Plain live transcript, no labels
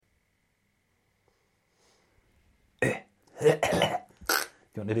you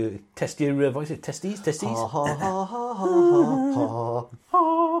want to do test your voices? Testes? Ha, ha, ha, ha,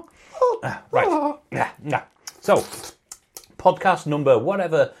 ha, ha. Right. Yeah. So, podcast number,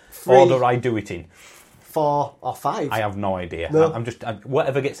 whatever 3. order I do it in. 4 or 5. I have no idea. No. I'm just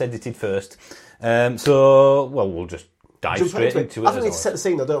whatever gets edited first. We'll just dive Jump straight into into it. it. I think we need to set the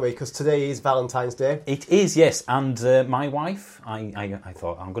scene though, don't we? Because today is Valentine's Day. It is, yes. And my wife, I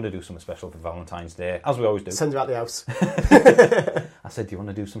thought, I'm going to do something special for Valentine's Day, as we always do. Send her out the house. I said, do you want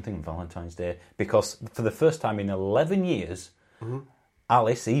to do something on Valentine's Day? Because for the first time in 11 years,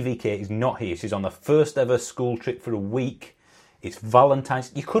 Alice, EVK, is not here. She's on the first ever school trip for a week. It's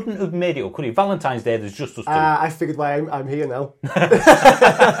Valentine's. You couldn't have made it up, could you? Valentine's Day, there's just us two. I figured why I'm here now.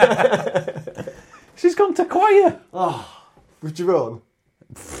 She's gone to choir. With Jerome.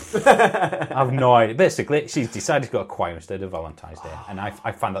 I've no idea. Basically, she's decided to go to choir instead of Valentine's Day. And I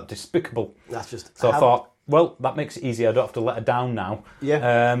find that despicable. That's just... So I thought, well, that makes it easier. I don't have to let her down now.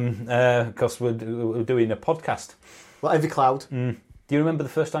 Yeah. Because we're doing a podcast. Well, every cloud. Do you remember the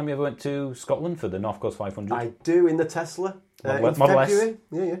first time you ever went to Scotland for the North Coast 500? I do, in the Tesla. In Model S. February.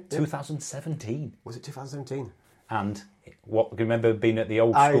 Yeah. 2017. Was it 2017? And what? Do you remember being at the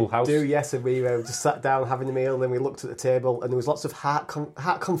old schoolhouse? I do, yes. And we just sat down having a meal, and then we looked at the table, and there was lots of heart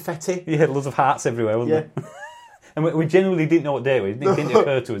confetti. Yeah, lots of hearts everywhere, wasn't there? And we genuinely didn't know what day it was. It didn't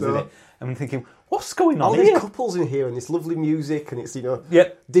occur to us, did it? And we're thinking, what's going on All here? these couples in here, and this lovely music, and it's,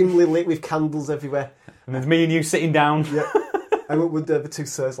 dimly lit with candles everywhere. And there's me and you sitting down. Yeah. And what would the two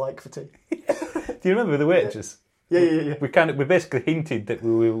sirs like for tea? Do you remember the waitress? Yeah. We basically hinted that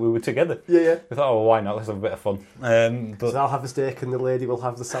we were together. Yeah. We thought, oh, why not? Let's have a bit of fun. So I'll have the steak and the lady will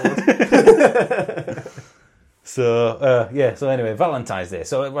have the salad. So anyway, Valentine's Day.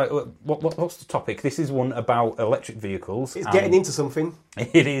 So what's the topic? This is one about electric vehicles. It's getting into something.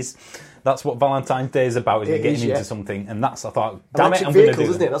 It is. That's what Valentine's Day is about, isn't it? Getting into something. And that's, I thought, damn it, I'm going to do it.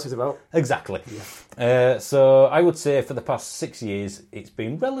 Isn't it? That's what it's about. Exactly. Yeah. So I would say for the past 6 years, it's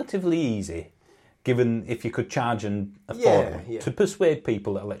been relatively easy, given if you could charge and afford them, to persuade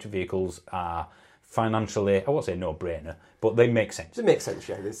people that electric vehicles are financially, I won't say no-brainer, but they make sense. It makes sense,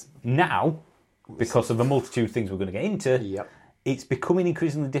 yeah, it is. Now, because of the multitude of things we're going to get into, it's becoming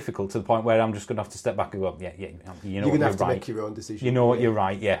increasingly difficult to the point where I'm just going to have to step back and go, you know you're what, you're going to have to right. make your own decision. You know what, you're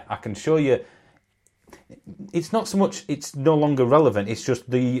right, yeah. I can show you. It's not so much, it's no longer relevant, it's just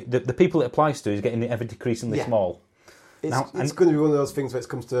the people it applies to is getting ever decreasingly small. It's going to be one of those things where it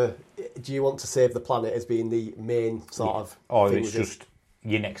comes to, do you want to save the planet as being the main sort of or thing? it's just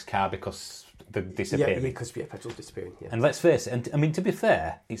your next car because they're disappearing. Yeah, because petrol's disappearing. Yeah. And let's face it, and I mean, to be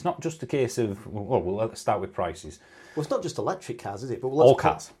fair, it's not just a case of, well, let's start with prices. Well, it's not just electric cars, is it? But all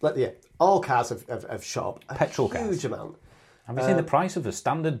cars. All cars have shot up a Petrol huge cars. amount. Have you seen the price of a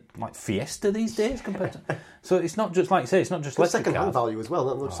standard Fiesta these days compared to? So it's not just, like you say, it's not just The electric second-hand cars. value as well.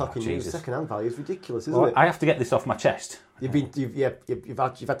 Not talking used. Second-hand value is ridiculous, isn't it? I have to get this off my chest. You've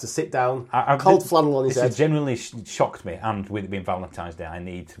had to sit down, cold flannel on his head. This has genuinely shocked me, and with it being Valentine's Day, I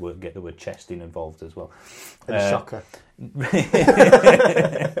need to get the word chest involved as well. And shocker.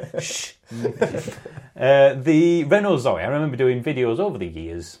 Shh. The Renault Zoe, I remember doing videos over the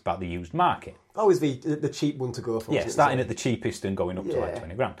years about the used market. Always the cheap one to go for. Yeah, starting at the cheapest and going up to like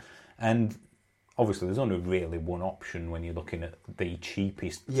 20 grand. And obviously there's only really one option when you're looking at the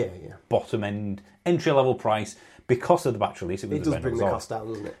cheapest bottom end entry level price because of the battery lease. It does bring the cost down,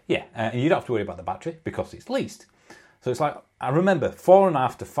 doesn't it? Yeah, and you don't have to worry about the battery because it's leased. So it's like, I remember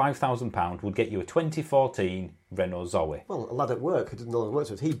 £4,500 to £5,000 would get you a 2014 Renault Zoe. Well, a lad at work who didn't know what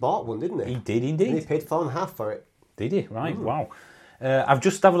it was, he bought one, didn't he? He did indeed. And he paid £4,500 for it. Did he? Right, wow. I've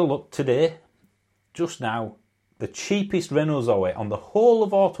just had a look today, just now, the cheapest Renault Zoe on the whole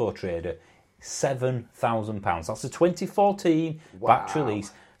of Auto Trader, £7,000. That's a 2014 battery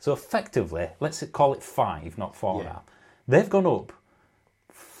lease. So effectively, let's call it 5, not 4.5. They've gone up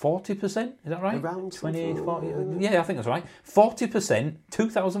 40%, is that right? Around 20, 40, yeah, I think that's right. 40%,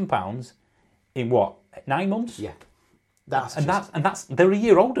 £2,000 in what, 9 months? Yeah. That's they're a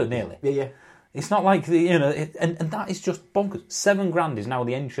year older nearly. Yeah. It's not like and that is just bonkers. £7,000 is now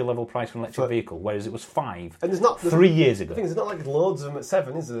the entry level price for an electric vehicle, whereas it was 5 and there's not 3 years ago. There's not like loads of them at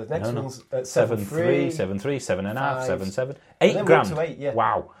 7, is there? The next one's at 7.3, 7.3, 7.5, 7.7, £8,000. Yeah.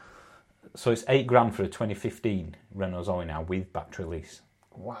 Wow. So it's £8,000 for a 2015 Renault Zoe now with battery lease.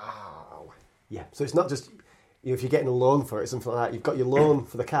 Wow. Yeah. So it's not just if you're getting a loan for it, something like that. You've got your loan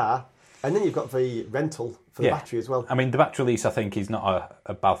for the car, and then you've got the rental for the battery as well. I mean, the battery lease, I think, is not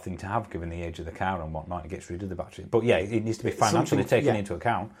a bad thing to have given the age of the car and whatnot. It gets rid of the battery. But yeah, it needs to be financially taken into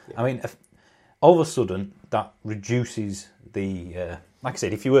account. Yeah. I mean, all of a sudden, that reduces the... like I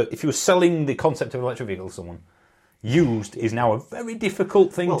said, if you were selling the concept of an electric vehicle to someone, used is now a very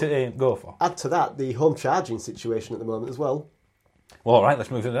difficult thing to go for. Add to that the home charging situation at the moment as well. Well, all right, let's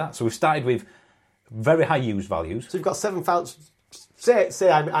move into that. So we've started with very high used values. So you've got 7,000.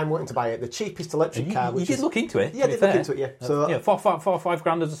 Say I'm wanting to buy it, the cheapest electric car. You did look into it. Yeah, I did look into it. Yeah. So yeah, 4 or 5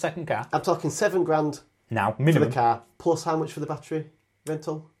 grand as a second car. I'm talking $7,000 Now for minimum. the car, plus how much for the battery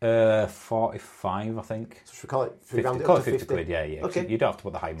rental? 45, I think. So should we call it 50, call it 50 quid, yeah. Okay. You don't have to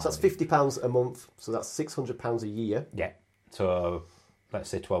put the high So mileage. that's £50 a month. So that's £600 a year. Yeah. So let's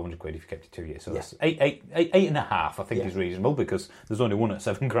say 1,200 quid if you kept it 2 years. So that's eight and a half, I think, is reasonable because there's only one at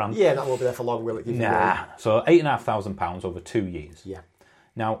 £7,000. Yeah, that won't be there for long, will it? Nah. So £8,500 over 2 years. Yeah.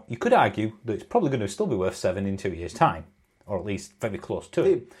 Now, you could argue that it's probably going to still be worth 7 in 2 years' time, or at least very close to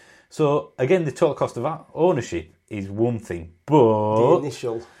it. So, again, the total cost of ownership is one thing, but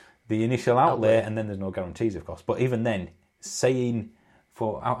the initial outlay, and then there's no guarantees, of course. But even then, saying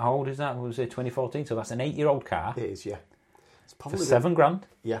for how old is that? Was it 2014? So that's an 8-year-old car. It is, yeah. It's probably for $7,000.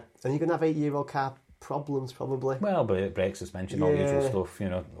 Yeah, and you're going to have 8-year-old car problems probably. Well, but brake suspension, all the usual stuff,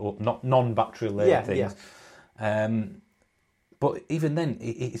 not non-battery related things. Yeah. But even then,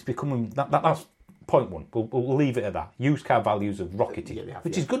 it's becoming that's point one. We'll leave it at that. Used car values have rocketed,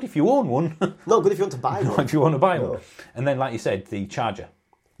 which is good if you own one. Not good if you want to buy one. Not if you want to buy one. And then, like you said, the charger.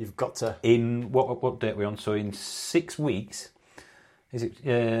 You've got to. In what date are we on? So in 6 weeks, is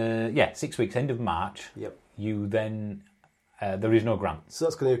it? 6 weeks, end of March. Yep. You then there is no grant. So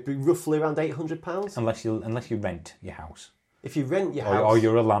that's going to be roughly around £800 unless you rent your house. If you rent your house, or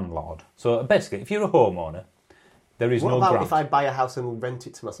you're a landlord. So basically, if you're a homeowner. There is no grant. What about if I buy a house and rent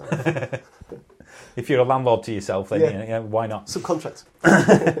it to myself? If you're a landlord to yourself, then why not? Subcontract.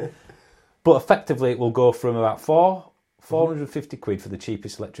 But effectively, it will go from about 450 quid for the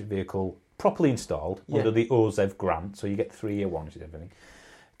cheapest electric vehicle properly installed under the OZEV grant, so you get 3-year warranty and everything,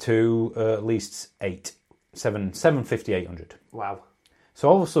 to at least 750, 800. Wow. So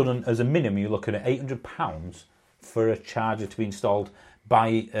all of a sudden, as a minimum, you're looking at £800 for a charger to be installed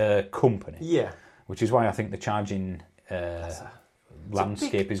by a company. Yeah. Which is why I think the charging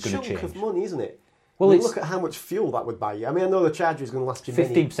landscape is going to change. It's a big chunk of money, isn't it? Well, look at how much fuel that would buy you. I mean, I know the charger is going to last you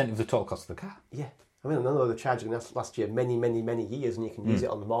 15% of the total cost of the car. Yeah. I mean, I know the charger is going to last you many, many, many years, and you can use it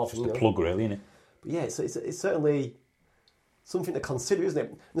on the more. Just a plug, really, isn't it? But yeah, it's certainly something to consider, isn't it?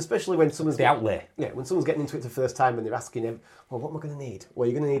 And especially when someone's the outlay. Yeah, when someone's getting into it for the first time and they're asking him, "Well, what am I going to need? Well,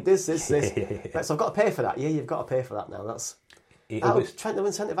 you're going to need this. Right, so I've got to pay for that. Yeah, you've got to pay for that now. That's. Trying to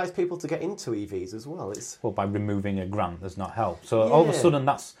incentivise people to get into EVs as well. Well, by removing a grant does not help. So all of a sudden,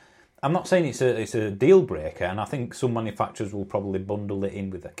 I'm not saying it's a deal breaker, and I think some manufacturers will probably bundle it in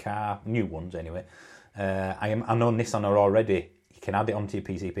with a car, new ones anyway. I know Nissan are already. You can add it onto your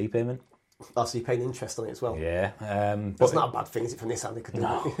PCP payment. Oh, so you're paying interest on it as well. Yeah, that's not a bad thing, is it, for Nissan? They could do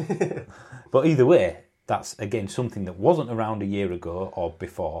it. But either way, that's again something that wasn't around a year ago or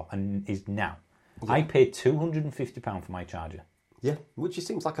before, and is now. Yeah. I paid £250 for my charger. Yeah, which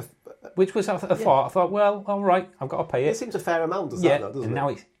seems like which was a thought. I thought, well, all right, I've got to pay it. It seems a fair amount, doesn't it? And now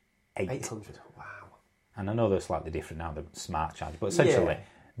it's 800. Wow. And I know they're slightly different now, the smart charge, but essentially,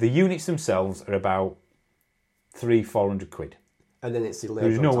 the units themselves are about 300-400 quid. And then it's the labour.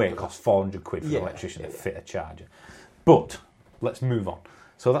 There's no way it costs 400 quid for an electrician to fit a charger. But let's move on.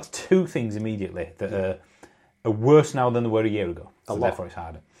 So that's two things immediately that are worse now than they were a year ago. So therefore, it's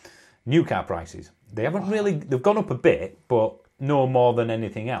harder. New car prices. They haven't really. They've gone up a bit, but no more than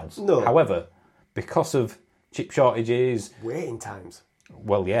anything else. No. However, because of chip shortages, waiting times.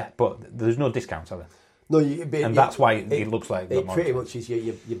 Well, yeah, but there's no discounts, are there? No, and that's why it looks like it pretty much is.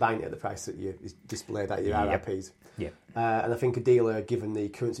 You're buying it at the price that you displayed at your RRPs. Yeah. And I think a dealer, given the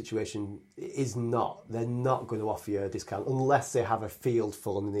current situation, they're not going to offer you a discount unless they have a field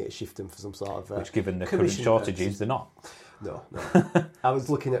full and they need to shift them for some sort of. Which, given the current shortages, they're not. No. I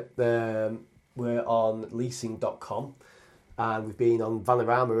was looking at we're on leasing.com. And we've been on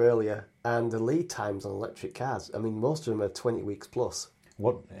Vanarama earlier, and the lead times on electric cars, I mean, most of them are 20 weeks plus.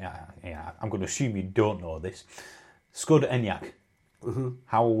 What? Yeah, I'm going to assume you don't know this. Skoda Enyaq. Mm-hmm.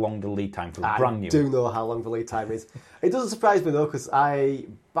 How long the lead time for brand new? I do know how long the lead time is. It doesn't surprise me though, because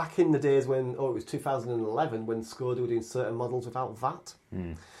back in the days when, it was 2011, when Skoda were doing certain models without VAT.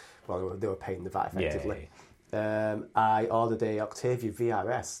 Well, they were paying the VAT effectively. Yeah. I ordered a Octavia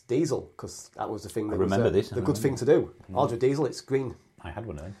VRS diesel because that was the thing. That I remember was the good thing to do. Order a diesel, it's green. I had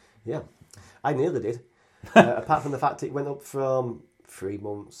one of them. Yeah, I nearly did. Apart from the fact it went up from 3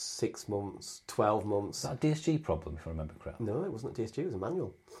 months, 6 months, 12 months. Is that a DSG problem, if I remember correctly? No, it wasn't a DSG. It was a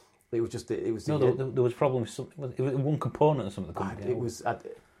manual. It was just. It was. No, there was problems. It was one component or something. It was. I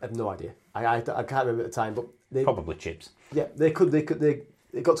have no idea. I can't remember at the time, but probably chips. Yeah, they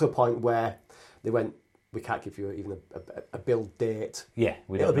got to a point where they went. we can't give you even a build date. Yeah,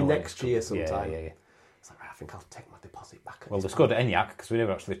 we don't It'll be know when next it's year coming. sometime. Yeah. It's like, I think I'll take my deposit back. Well, it's good at ENIAC because we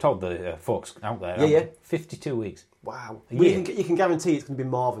never actually told the folks out there. Yeah, yeah. 52 weeks. Wow. A Well, year. you can guarantee it's going to be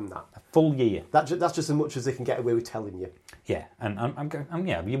more than that. A full year. That's just as much as they can get away with telling you. Yeah, and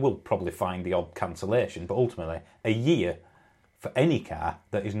yeah, you will probably find the odd cancellation, but ultimately, a year for any car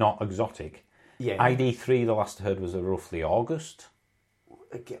that is not exotic. Yeah. ID3, the last I heard, was roughly August,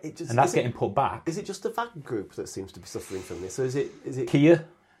 It just, and that's getting put back. Is it just the VAG group that seems to be suffering from this? Or is it Kia,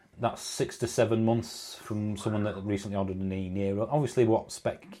 that's 6 to 7 months from someone that recently ordered an e-Niro. Obviously, what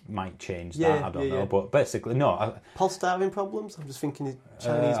spec might change that, Yeah, I don't yeah, know. yeah. But basically, no. Polestar having problems? I'm just thinking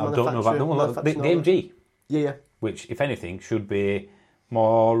Chinese I don't know about the manufacturing AMG, Yeah. which, if anything, should be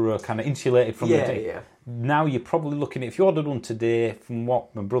more kind of insulated from the thing. Yeah. Now you're probably looking at, if you ordered one today, from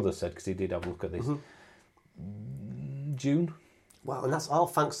what my brother said, because he did have a look at this, June. Wow, and that's all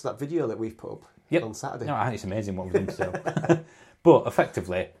thanks to that video that we've put up on Saturday. No, it's amazing what we've done to sell. But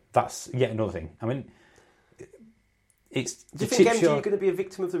effectively, that's yet another thing. I mean, it's Do you think MG are going to be a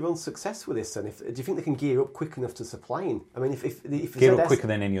victim of their own success with this? And do you think they can gear up quick enough to supplying? I mean, if gear ZS, up quicker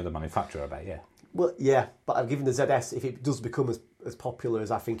than any other manufacturer, I bet, yeah. Well, yeah, but given the ZS, if it does become as popular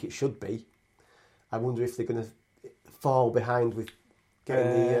as I think it should be, I wonder if they're going to fall behind with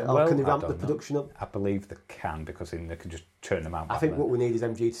getting or can they ramp the production up? I believe they can, because then they can just turn them out. I think what we need is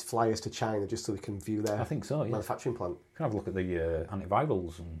MG to fly us to China just so we can view their I think so, yeah. manufacturing plant. You can have a look at the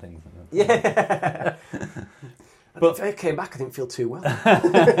antivirals and things like that. Yeah. But if I came back, I didn't feel too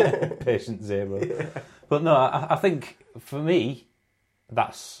well. Patient zero. Yeah. But no, I think for me,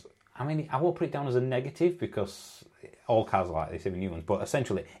 that's... I mean, I won't put it down as a negative because all cars are like this, even new ones. But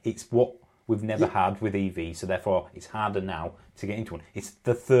essentially, it's what we've never had with EV, so therefore it's harder now to get into one. It's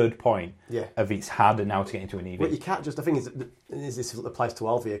the third point of it's harder now to get into an EV. Well, you can't just... The thing is this applies to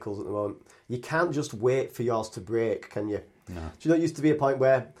all vehicles at the moment. You can't just wait for yours to break, can you? No. Do you know, it used to be a point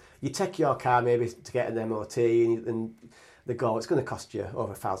where you take your car maybe to get an MOT and they go, it's going to cost you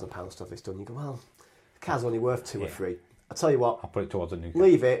over £1,000 to have this done. You go, well, the car's only worth 2 or 3. I'll tell you what. I'll put it towards a new car.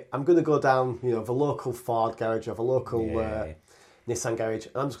 Leave it. I'm going to go down, the local Ford garage or the local Nissan garage,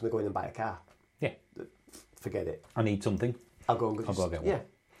 and I'm just going to go in and buy a car. Yeah. Forget it. I need something. I'll go get one. Yeah.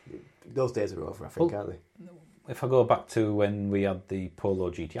 Those days are over, I think, aren't they? If I go back to when we had the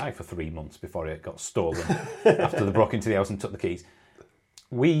Polo GTI for 3 months before it got stolen after they broke into the house and took the keys,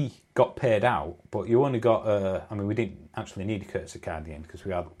 we got paid out, but you only got... we didn't actually need a courtesy car at the end because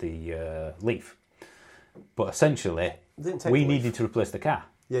we had the Leaf. But essentially, we needed to replace the car.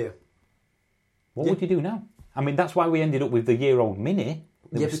 Yeah. What would you do now? I mean, that's why we ended up with the year-old Mini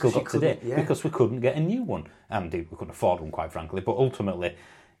that we've still got today, because we couldn't get a new one. And we couldn't afford one, quite frankly. But ultimately,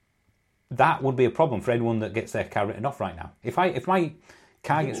 that would be a problem for anyone that gets their car written off right now. If my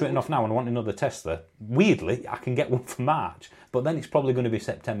car gets written off now and I want another Tesla, weirdly, I can get one for March. But then it's probably going to be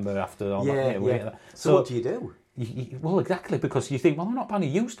September after all that. Yeah. So what do you do? Well, exactly, because you think, well, I'm not buying a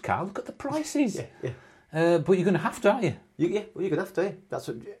used car. Look at the prices. But you're going to have to, aren't you? You're going to have to. That's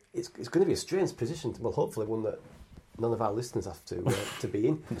what, it's going to be a strange position. Well, hopefully one that none of our listeners have to be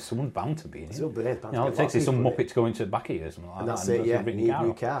in. Someone's bound to be in. It takes some muppet to go into the back of you or something like and that. That's it, yeah. Need a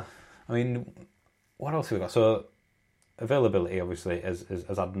new car. I mean, what else have we got? So, availability, obviously, has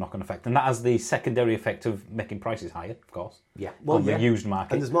had a knock-on effect. And that has the secondary effect of making prices higher, of course. Yeah. On the used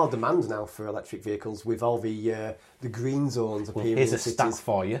market. And there's more demand now for electric vehicles with all the green zones appearing here's in a cities. stat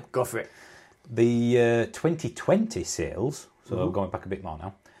for you. Go for it. The 2020 sales, so going back a bit more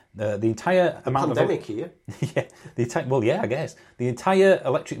now, the entire amount pandemic here. I guess. The entire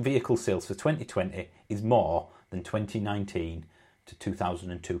electric vehicle sales for 2020 is more than 2019 to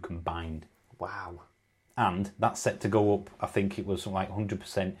 2002 combined. Wow. And that's set to go up, I think it was something like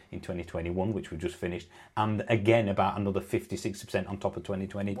 100% in 2021, which we just finished, and again about another 50-60% on top of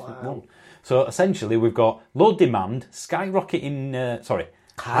 2021. Wow. So essentially we've got low demand, skyrocketing,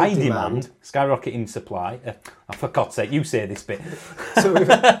 high demand, skyrocketing supply. For God's sake, you say this bit. So we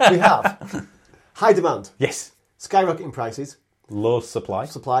have high demand. Yes. Skyrocketing prices. Low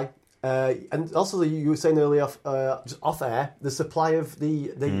supply. And also you were saying earlier just off air, the supply of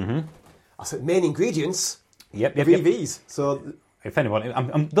the main ingredients of EVs. So if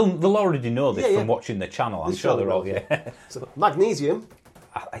anyone, they'll already know this from watching the channel. I'm sure they're all, So magnesium.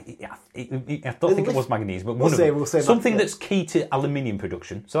 I don't think it was magnesium, but we'll say something that's key to aluminium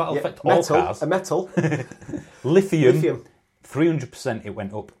production. So that'll affect all cars. A metal. Lithium. 300% it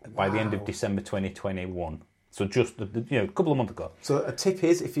went up by the end of December 2021. So just a couple of months ago. So a tip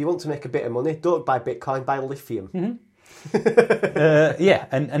is, if you want to make a bit of money, don't buy Bitcoin, buy lithium. Mm-hmm.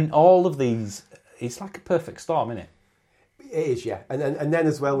 And all of these, it's like a perfect storm, isn't it? It is, yeah. And then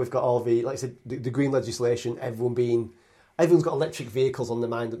as well, we've got all the, like I said, the green legislation, everyone's got electric vehicles on their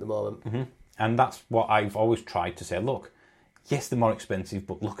mind at the moment. Mm-hmm. And that's what I've always tried to say. Look, yes, they're more expensive,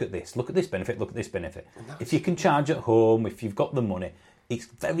 but look at this. Look at this benefit, look at this benefit. If you can charge at home, if you've got the money, it's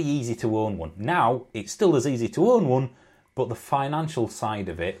very easy to own one. Now, it's still as easy to own one, but the financial side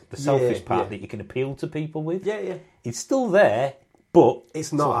of it, the selfish part that you can appeal to people with, it's still there, but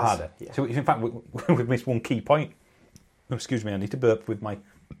it's not as harder. Yeah. So, in fact, we've missed one key point. Oh, excuse me, I need to burp with my,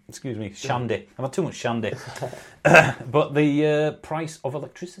 shandy. I've had too much shandy. But the price of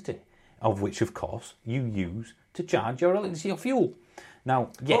electricity, of which, of course, you use to charge your electricity or fuel.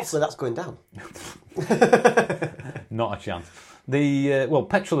 Now, yes. Hopefully that's going down. Not a chance.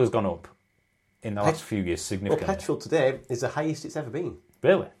 Petrol has gone up in the last few years significantly. Well, petrol today is the highest it's ever been.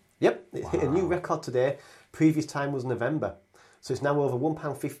 Really? Yep. It's hit a new record today. Previous time was November. So it's now over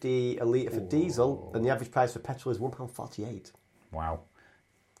 £1.50 a litre for diesel, and the average price for petrol is £1.48. Wow.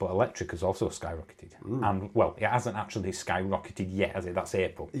 But electric has also skyrocketed. And, well, it hasn't actually skyrocketed yet, has it? That's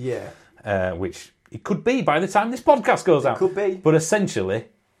April. Yeah. Which it could be by the time this podcast goes out. It could be. But essentially,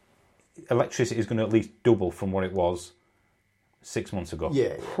 electricity is going to at least double from what it was 6 months ago.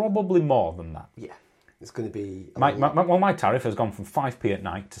 Yeah. Probably more than that. Yeah. It's going to be... My tariff has gone from 5p at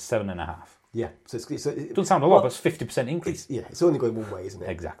night to 7.5. Yeah, so it doesn't sound a lot, but it's 50% increase. It's only going one way, isn't it?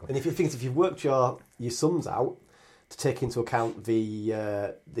 Exactly. And if you've worked your sums out to take into account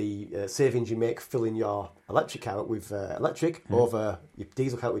the savings you make filling your electric account with electric over your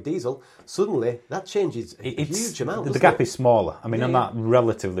diesel account with diesel, suddenly that changes a huge amount. The gap is smaller. I mean, on that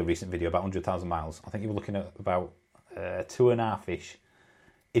relatively recent video, about 100,000 miles, I think you were looking at about 2.5-ish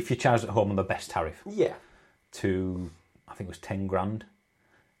if you charged at home on the best tariff. Yeah. To, I think it was 10 grand.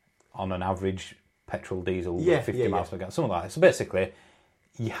 On an average petrol, diesel, 50 miles per gallon, something like that. So basically,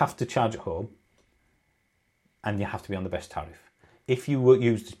 you have to charge at home and you have to be on the best tariff. If you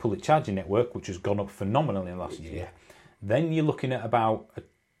use the public charging network, which has gone up phenomenally in the last year, then you're looking at about a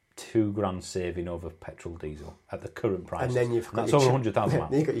 £2,000 saving over petrol, diesel at the current price. And then you've got that's over 100,000 miles.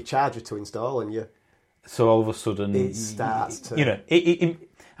 Then you've got your charger to install and so all of a sudden... It starts to...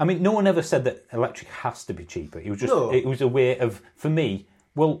 I mean, no one ever said that electric has to be cheaper. It was just it was a way of, for me,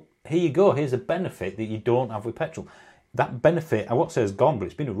 well... Here you go, here's a benefit that you don't have with petrol. That benefit, I won't say has gone, but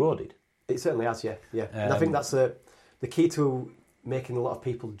it's been eroded. It certainly has, yeah. And I think that's the key to making a lot of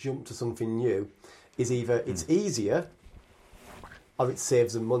people jump to something new is either it's easier or it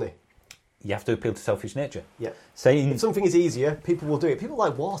saves them money. You have to appeal to selfish nature. Yeah. Saying if something is easier, people will do it. People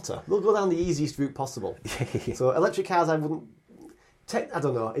like water. They'll go down the easiest route possible. So electric cars, I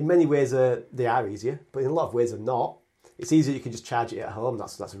don't know, in many ways they are easier, but in a lot of ways they're not. It's easier, you can just charge it at home,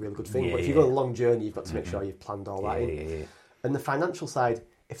 that's a really good thing. But if you go on a long journey, you've got to make sure you've planned all that in. Yeah. And the financial side,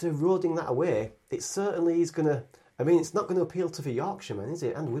 if they're eroding that away, it certainly is going to... I mean, it's not going to appeal to the Yorkshiremen, is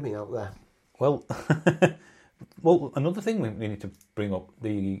it? And women out there. Well, another thing we need to bring up,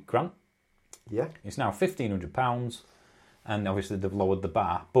 the grant. Yeah. It's now £1,500, and obviously they've lowered the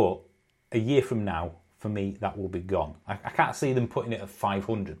bar, but a year from now, for me, that will be gone. I can't see them putting it at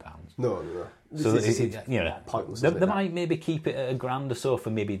 £500. No. So pointless. They might maybe keep it at £1,000 or so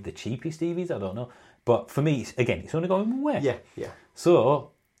for maybe the cheapest EVs. I don't know, but for me, it's only going one way. Yeah. So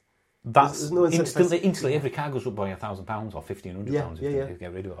that's no instantly every car goes up by £1,000 or £1,500 if you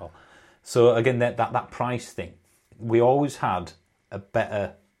get rid of it all. So again, that price thing, we always had a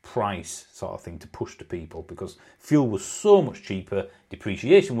better price sort of thing to push to people because fuel was so much cheaper,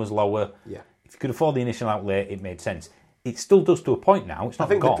 depreciation was lower. Yeah. If you could afford the initial outlay, it made sense. It still does to a point now. It's not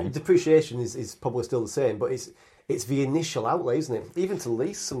gone. I think depreciation is probably still the same, but it's the initial outlay, isn't it? Even to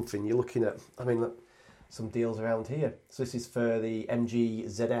lease something, you're looking at... I mean, look, some deals around here. So this is for the MG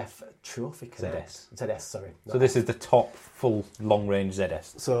ZF Trophy Connect. ZS, sorry. So this is the top full long-range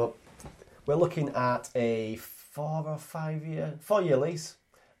ZS. So we're looking at a 4-year lease.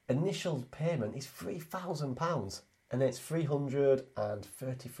 Initial payment is £3,000. And it's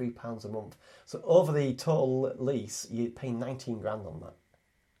 £333 a month. So over the total lease, you're paying 19 grand on that.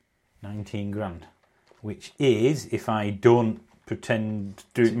 19 grand, which is, if I don't pretend to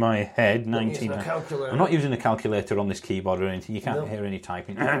do it in my head, 19. I'm not using a calculator on this keyboard or anything. You can't hear any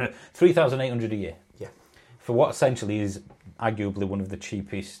typing. 3,800 a year. Yeah. For what essentially is arguably one of the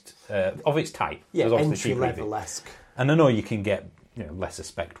cheapest of its type. Yeah, entry level-esque. And I know you can get lesser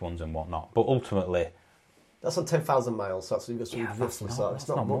spec ones and whatnot, but ultimately. That's on 10,000 miles, so you've got some roughly sort. It's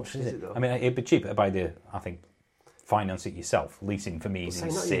not much, is it, though? I mean, it'd be cheaper to buy finance it yourself. Leasing for me is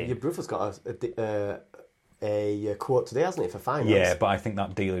insane. Your brother's got a quote today, hasn't he, for finance? Yeah, but I think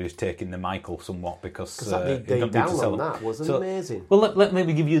that dealer is taking the Michael somewhat because that he day don't need down to sell on them. that was amazing. Well, let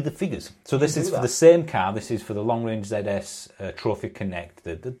me give you the figures. So this is for the same car. This is for the long range ZS Trophy Connect.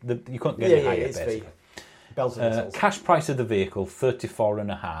 You can't get any higher, basically. Bells and whistles. Cash price of the vehicle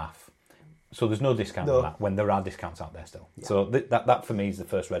 34.5. So there's no discount on that when there are discounts out there still. Yeah. So that for me is the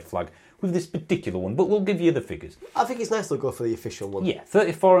first red flag with this particular one. But we'll give you the figures. I think it's nice to go for the official one. Yeah,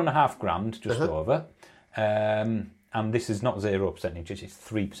 34.5 grand, just over. And this is not 0% interest; it's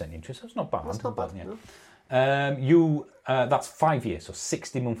 3% interest. So it's not bad. That's not bad. No. That's 5 years, so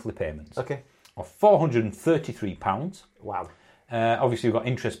 60 monthly payments. Okay. Of £433. Wow. Obviously, you've got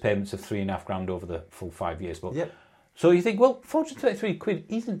interest payments of 3.5 grand over the full 5 years. But yep. So you think, well, 433 quid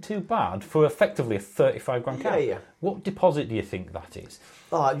isn't too bad for effectively a 35 grand car. Yeah. What deposit do you think that is?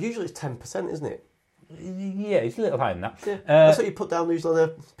 Oh, usually it's 10%, isn't it? Yeah, it's a little higher than that. Yeah. That's what you put down usually on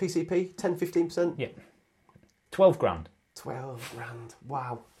a PCP, 10-15%? Yeah. 12 grand. 12 grand.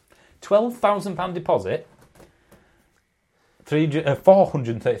 Wow. £12,000 deposit.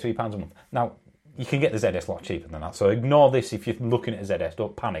 £433 a month. Now, you can get the ZS a lot cheaper than that, so ignore this if you're looking at a ZS,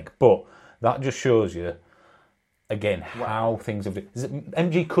 don't panic. But that just shows you, again, how things have been.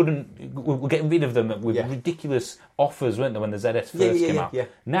 MG we're getting rid of them with ridiculous offers, weren't they, when the ZS first came out? Yeah.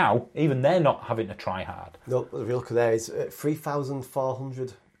 Now, even they're not having to try hard. No, the real look there is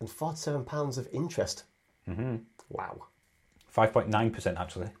 £3,447 of interest. Mm-hmm. Wow. 5.9%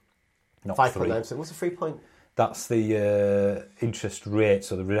 actually. Not 5.9%. What's a 3 point? That's the interest rate,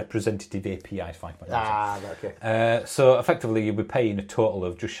 so the representative API is 5.9%. Ah, okay. So effectively, you'll be paying a total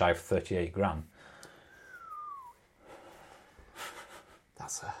of just shy of 38 grand.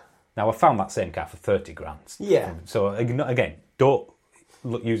 Now, I found that same car for 30 grand. Yeah. So again, don't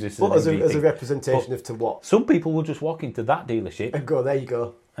use this as a representation of to what? Some people will just walk into that dealership and go, there you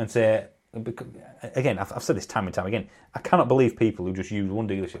go. And say, again, I've said this time and time again, I cannot believe people who just use one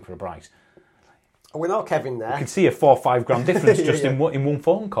dealership for a price. We're not Kevin there. You can see a 4 or 5 grand difference just in one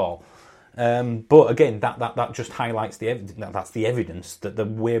phone call. But again, that just highlights that's the evidence that they're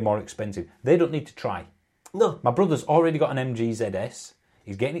way more expensive. They don't need to try. No. My brother's already got an MG ZS.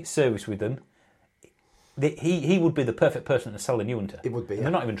 He's getting it serviced with them. He would be the perfect person to sell a new one to. It would be, and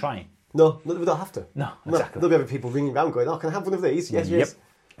they're not even trying. No, we don't have to. No, exactly. There'll be other people ringing around going, oh, can I have one of these? Yes, yes.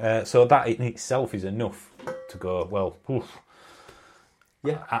 So that in itself is enough to go, well, oof.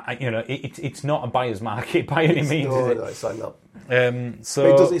 Yeah. It's not a buyer's market by any means, is it? No, it's like not.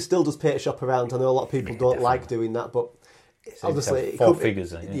 So it still does pay to shop around. I know a lot of people don't like doing that, but obviously...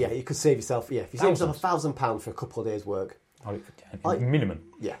 figures. Yeah, you could save yourself... Yeah, if you save yourself £1,000 for a couple of days' work... minimum.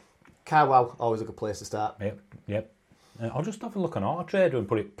 Yeah. CarWow, always a good place to start. Yep. I'll just have a look on Auto Trader and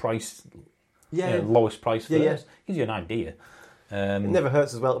put it lowest price first. Yeah. Gives you an idea. It never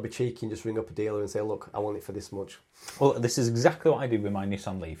hurts as well to be cheeky and just ring up a dealer and say, look, I want it for this much. Well, this is exactly what I did with my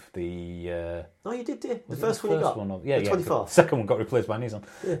Nissan Leaf. Oh, you did, dear? The first one you got? The 24th? The second one got replaced by Nissan.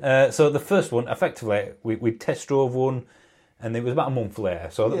 Yeah. So the first one, effectively, we test drove one, and it was about a month later.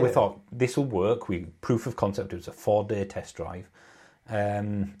 So we thought, this will work. Proof of concept, it was a 4-day test drive.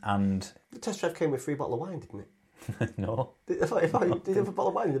 And the test drive came with a free bottle of wine, didn't it? No. Did you have a bottle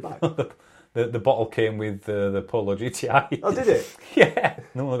of wine in the back? The bottle came with the Polo GTI. Oh, did it? Yeah.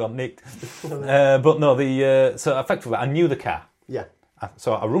 No one got nicked. But no, so effectively, I knew the car. Yeah.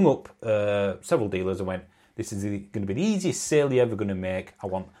 So I rung up several dealers and went, this is going to be the easiest sale you're ever going to make. I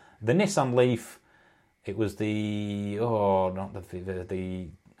want the Nissan Leaf. It was the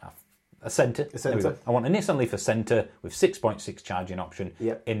Ascenta. Ascenta. I want a Nissan Leaf Ascenta with 6.6 charging option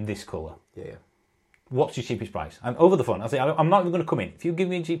in this colour. Yeah. What's your cheapest price? And over the phone, I say, I'm not even going to come in. If you give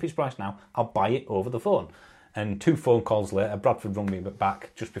me a cheapest price now, I'll buy it over the phone. And 2 phone calls later, Bradford rung me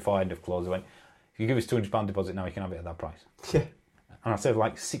back just before end of close. They went, if you give us £200 deposit now, you can have it at that price. Yeah. And I saved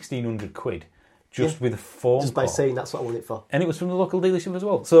like 1,600 quid just with a phone just call. By saying that's what I want it for. And it was from the local dealership as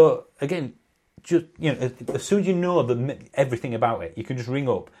well. So again, just as soon as you know everything about it, you can just ring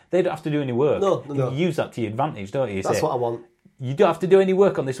up. They don't have to do any work. No. You use that to your advantage, don't you? That's what I want. You don't have to do any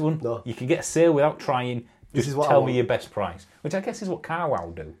work on this one. No. You can get a sale without trying. Just tell me your best price, which I guess is what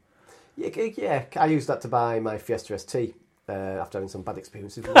CarWow do. Yeah, I used that to buy my Fiesta ST after having some bad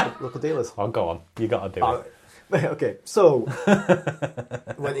experiences with local dealers. Oh, go on. You got to do it. Okay, so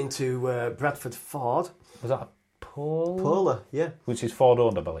went into Bradford Ford. Was that a Polo? Polo, yeah. Which is Ford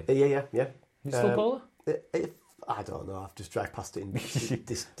owned, I believe. Yeah. Is it still Polo? I don't know. I've just drive past it in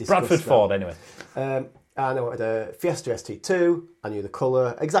Bradford Ford, anyway. And I wanted a Fiesta ST2. I knew the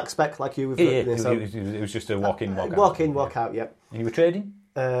colour, exact spec like you. With it was just a walk-in, walk-out. Walk-in, walk-out, yep. And you were trading?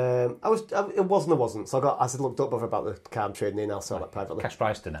 It wasn't. So I said, look, don't bother about the car I'm trading in. I'll sell that privately. Cash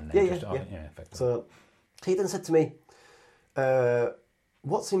price to them. Yeah. So He then said to me,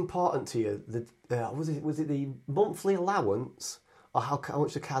 "What's important to you? Was it the monthly allowance, or how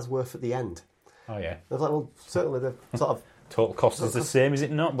much the car's worth at the end?" Oh yeah. I was like, "Well, certainly the sort of total cost is the same, is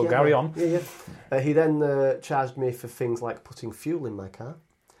it not? But yeah, carry on. Yeah. He then charged me for things like putting fuel in my car,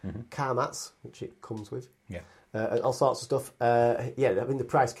 car mats, which it comes with, and all sorts of stuff. I mean, the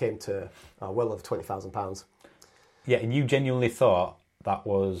price came to well over £20,000. Yeah, and you genuinely thought that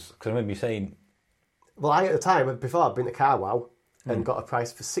was, because I remember you saying, well, at the time before I'd been to Car Wow and got a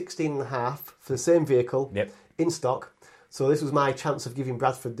price for 16.5 for the same vehicle in stock. So this was my chance of giving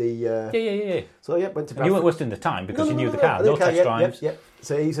Bradford the... Yeah. So, went to Bradford. And you weren't wasting the time because you knew the car, no test drives. Yeah.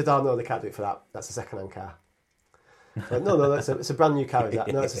 So he said, "Oh, no, they can't do it for that. That's a second-hand car." So, no, it's a brand new car, is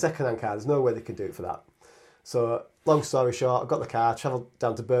that? No, it's a second-hand car. There's no way they can do it for that. So, long story short, I got the car, travelled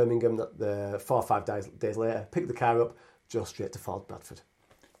down to Birmingham 4 or 5 days later, picked the car up, drove straight to Ford Bradford.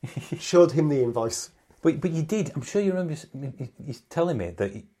 Showed him the invoice. But you did. I'm sure you remember you telling me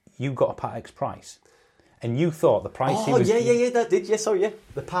that you got a Part X price. And you thought the price he was... that did. Yeah, sorry, yeah.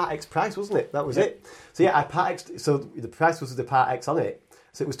 The Part X price, wasn't it? That was it. So, I Part X... So, the price was the Part X on it.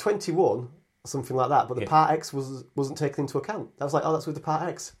 So, it was 21, something like that. But the Part X wasn't taken into account. I was like, oh, that's with the Part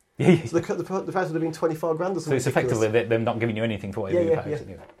X. Yeah. So, the price would have been 24 grand or something. So, it's effectively them not giving you anything for whatever you Part X.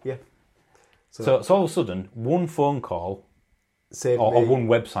 Yeah. So, all of a sudden, one phone call... Or one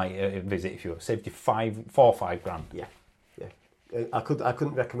website visit, if you will, saved you 4 or 5 grand. Yeah. I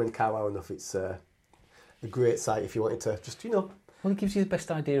couldn't recommend Car Wow enough. It's... a great site if you wanted to just, Well, it gives you the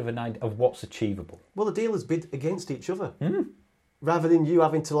best idea of what's achievable. Well, the dealers bid against each other. Rather than you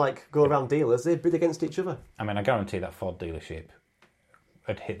having to, go around dealers, they bid against each other. I mean, I guarantee that Ford dealership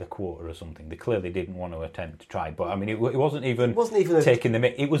had hit the quota or something. They clearly didn't want to attempt to try, but, I mean, it wasn't even taking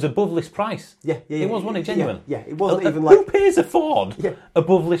the... It was above list price. Yeah. It was, wasn't it, genuine? Yeah, it wasn't even Who pays a Ford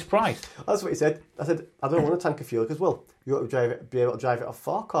above list price? That's what he said. I said, I don't want a tank of fuel, because, well, you won't be able to drive it off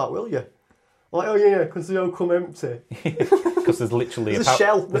forecourt, will you? Like, oh yeah, because they all come empty. Because there's literally a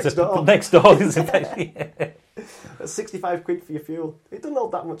shell next door. Next door, there's a That's 65 quid for your fuel. It doesn't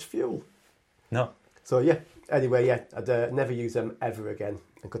hold that much fuel. No. So anyway, I'd never use them ever again,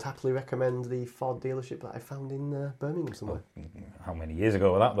 and could happily recommend the Ford delership that I found in Birmingham somewhere. How many years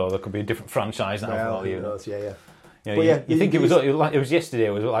ago was that though? There could be a different franchise now. Well, who knows? Yeah. You think it was yesterday?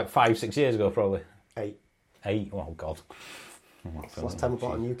 It was like 5-6 years ago, probably. 8. Oh God. Last time I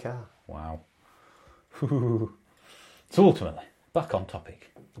bought a new car. Wow. So ultimately, back on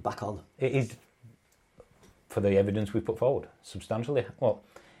topic. Back on. It is, for the evidence we put forward, substantially. Well,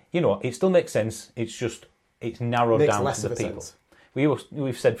 it still makes sense. It's just, it's narrowed down to the people.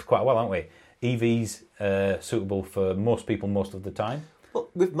 We've said for quite a while, haven't we? EVs suitable for most people most of the time. Well,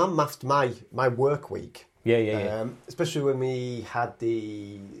 we've man-mathed my work week. Yeah. Especially when we had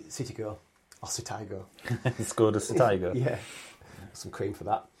the Citigo, or Citigo. Skoda Citigo. Yeah. Some cream for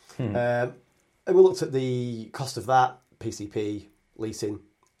that. And we looked at the cost of that, PCP, leasing,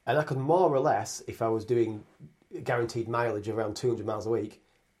 and I could more or less, if I was doing guaranteed mileage of around 200 miles a week,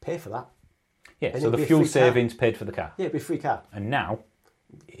 pay for that. Yeah, and so the fuel savings paid for the car. Yeah, it'd be a free car. And now,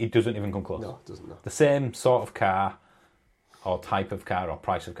 it doesn't even come close. No, it doesn't, no. The same sort of car, or type of car, or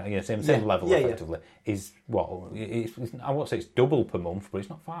price of car, same level, effectively, is what? I won't say it's double per month, but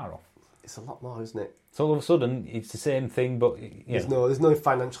it's not far off. It's a lot more, isn't it? So all of a sudden, it's the same thing, but... There's no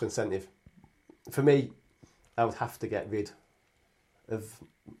financial incentive. For me, I would have to get rid of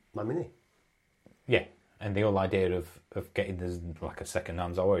my Mini. Yeah, and the whole idea of getting this like a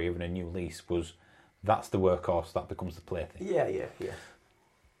second-hand or even a new lease was, that's the workhorse, that becomes the plaything. Yeah.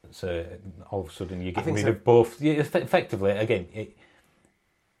 So all of a sudden you're getting rid of both. Yeah, effectively, again,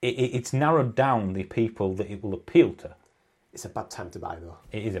 it's narrowed down the people that it will appeal to. It's a bad time to buy, though.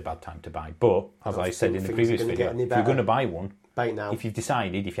 It is a bad time to buy, but as I said in the previous video, if you're going to buy one, buy it now. If you've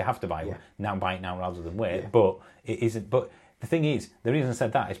decided, if you have to buy one, now buy it now rather than wait. Yeah. But it isn't. But the thing is, the reason I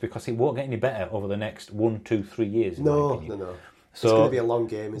said that is because it won't get any better over the next 1, 2, 3 years. No. So, it's going to be a long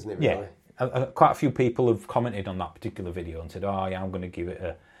game, isn't it? Really? Yeah. Quite a few people have commented on that particular video and said, "Oh, yeah, I'm going to give it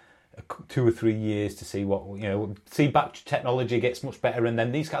a 2 or 3 years to see what see batch technology gets much better, and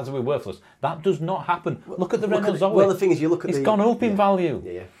then these cars will be worthless." That does not happen. Look at the Renault Zoe. Well, the thing is, you look at it's gone up in value.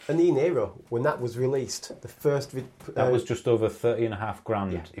 Yeah. And the Nero, when that was released, the first that was just over 30.5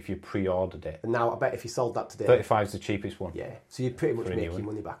 grand if you pre-ordered it. And now I bet if you sold that today, 35 is the cheapest one. Yeah. So you'd pretty much make your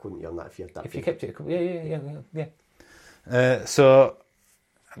money back, wouldn't you, on that if you had that? If you kept it, yeah. So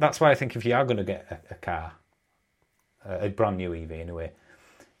that's why I think if you are going to get a car, a brand new EV anyway,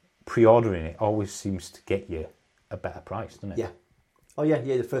 pre-ordering it always seems to get you a better price, doesn't it? Yeah. Oh yeah,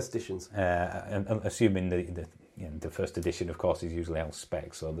 the first editions. And assuming the first edition, of course, is usually out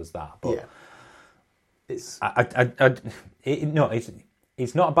spec, so there's that. But It's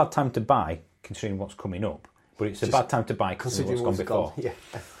it's not a bad time to buy considering what's coming up, but it's a bad time to buy considering what's gone before.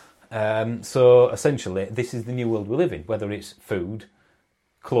 Yeah. So essentially, this is the new world we live in. Whether it's food,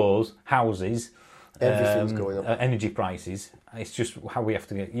 clothes, houses, Everything's going up. energy prices. It's just how we have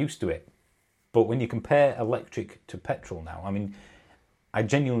to get used to it. But when you compare electric to petrol now, I mean, I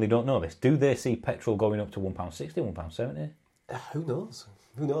genuinely don't know this. Do they see petrol going up to £1.60, £1.70? Who knows?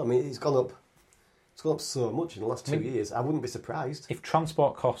 Who knows? I mean, it's gone up. It's gone up so much in the last 2 years. I wouldn't be surprised. If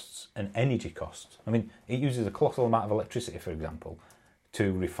transport costs and energy costs, I mean, it uses a colossal amount of electricity, for example,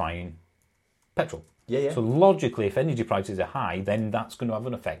 to refine petrol. Yeah. So logically, if energy prices are high, then that's going to have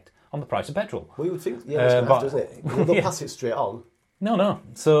an effect on the price of petrol. Well, you would think, it's going to have to, isn't it? They'll pass it straight on. No.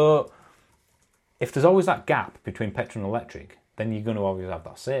 So if there's always that gap between petrol and electric, then you're going to always have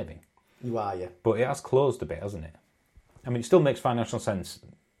that saving. You are, yeah. But it has closed a bit, hasn't it? I mean, it still makes financial sense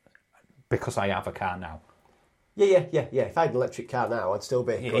because I have a car now. Yeah. If I had an electric car now, I'd still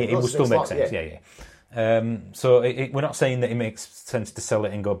be... It would still make sense, yeah. So we're not saying that it makes sense to sell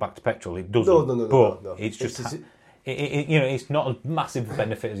it and go back to petrol. It doesn't. No. But it's just... it's not a massive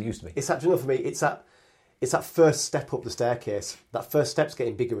benefit as it used to be. It's that, you know, for me, it's that first step up the staircase. That first step's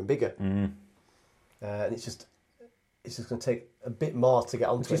getting bigger and bigger. And it's just going to take a bit more to get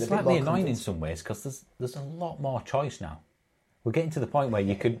onto it. It's slightly annoying in some ways because there's a lot more choice now. We're getting to the point where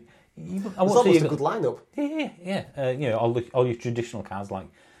you could... It's almost a good lineup. Yeah. All your traditional cars like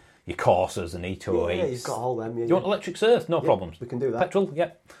your Corsas and E208s. Yeah, you've got all them. Yeah, you want electric Surf? No problems. We can do that. Petrol?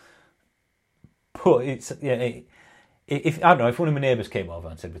 Yeah. But it's... If I don't know, if one of my neighbours came over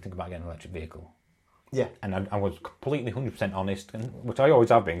and said, we think about getting an electric vehicle... Yeah. And I was completely 100% honest, which I always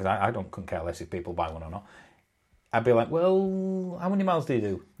have been, because I couldn't care less if people buy one or not. I'd be like, well, how many miles do you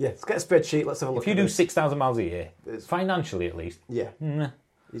do? Yeah, let's get a spreadsheet, let's have a look. If you do 6,000 miles a year, financially at least. Yeah.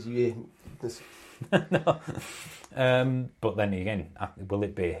 Is you... No. But then again, will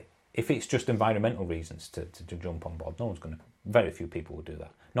it be... If it's just environmental reasons to jump on board, no one's going to... Very few people will do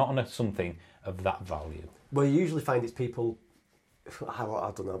that. Not on something of that value. Well, you usually find it's people...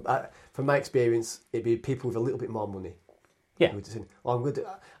 I don't know. From my experience, it'd be people with a little bit more money. Yeah.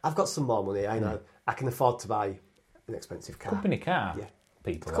 I've got some more money. I know. I can afford to buy an expensive car. Company car. Yeah.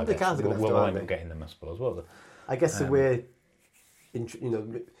 People. Company cars are going to have to end up getting them, I suppose. Won't they? I guess the way,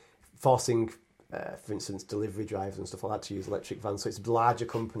 forcing, for instance, delivery drivers and stuff like that to use electric vans, so it's larger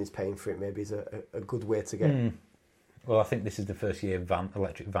companies paying for it. Maybe is a good way to get. Well, I think this is the first year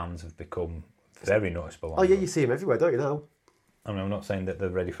electric vans have become very noticeable. Oh yeah, you see them everywhere, don't you now? I mean, I'm not saying that they're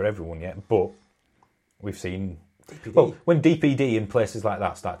ready for everyone yet, but we've seen... DPD. Well, when DPD and places like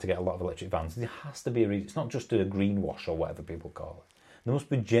that start to get a lot of electric vans, there has to be a reason. It's not just a greenwash or whatever people call it. There must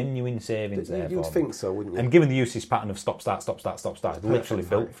be genuine savings there. You'd think so, wouldn't you? And given the usage pattern of stop, start, it's literally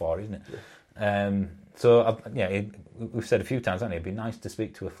built for, isn't it? Yeah. We've said a few times, haven't we? It'd be nice to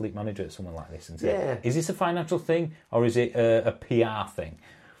speak to a fleet manager at someone like this and say, is this a financial thing or is it a PR thing?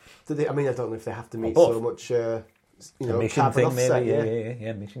 I don't know if they have to meet so much... mission thing, offset, maybe,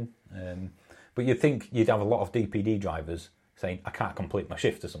 yeah, mission. But you'd think you'd have a lot of DPD drivers saying, I can't complete my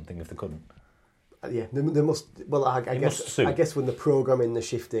shift or something if they couldn't. Yeah, they must... Well, I guess when they're programming the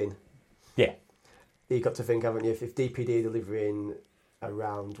shift in... Yeah. You've got to think, haven't you, if DPD delivering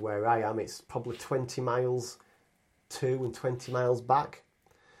around where I am, it's probably 20 miles to and 20 miles back.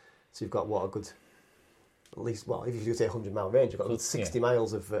 So you've got, a good... At least, if you do say 100-mile range, you've got 60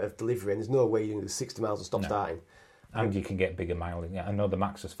 miles of delivery, and there's no way you can do 60 miles of stop-starting. And you can get bigger mileage. I know the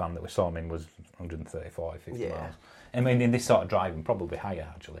Maxus van that we saw him in was 134, 50 miles. I mean, in this sort of driving, probably higher,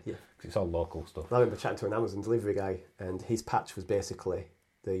 actually, because it's all local stuff. I remember chatting to an Amazon delivery guy, and his patch was basically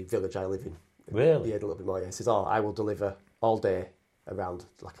the village I live in. Really? He had a little bit more. He says, I will deliver all day around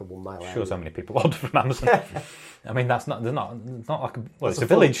like a 1 mile area. Shows how many people order from Amazon. I mean, it's not like it's a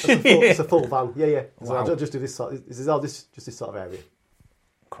full, village. It's a full van. Yeah. So wow. I'll just do this sort. Just this sort of area.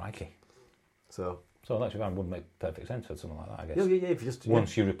 Crikey. So electric van would make perfect sense for something like that, I guess. Yeah. If you just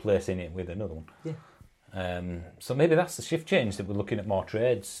once you're replacing it with another one. Yeah. So maybe that's the shift change, that we're looking at more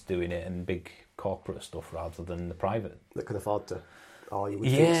trades doing it and big corporate stuff rather than the private that can afford to. Oh, you would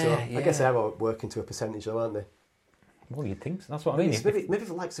think so. Yeah. I guess they are working to a percentage, though, aren't they? Well, you'd think so. That's what I mean. Maybe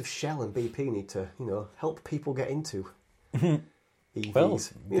the likes of Shell and BP need to, help people get into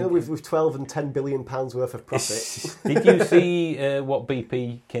EVs. Well, with 12 and 10 billion pounds worth of profit. Did you see what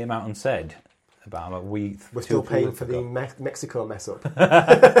BP came out and said about we're still paying for the Mexico mess up?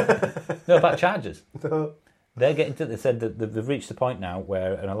 No, about chargers. No. They're getting to. They said that they've reached the point now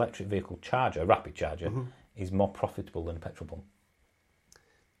where an electric vehicle charger, a rapid charger, is more profitable than a petrol pump.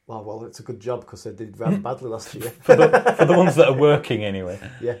 Well, it's a good job because they did rather badly last year. for the ones that are working anyway.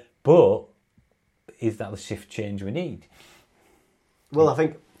 Yeah. But is that the shift change we need? Well, I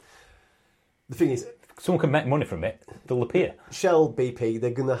think the thing is, Someone can make money from it, they'll appear. Shell, BP, they're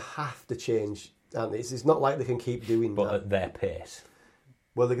going to have to change, aren't they? It's not like they can keep doing But that. at their pace.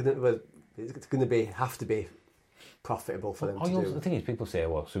 Well, it's going to have to be profitable for them to Oil, do. the thing is, people say,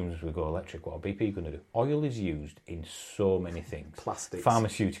 well, as soon as we go electric, what are BP going to do? Oil is used in so many things. Plastics.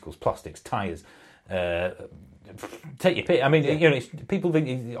 Pharmaceuticals, plastics, tyres. Take your pick. I mean, people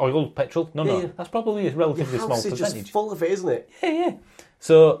think oil, petrol. No, that's probably a relatively Your small house is percentage. just full of it, isn't it? Yeah.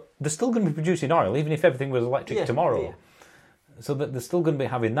 So they're still going to be producing oil, even if everything was electric tomorrow. Yeah. So that they're still going to be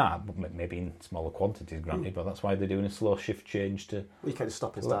having that, but maybe in smaller quantities, granted. But that's why they're doing a slow shift change to. Well, you can't just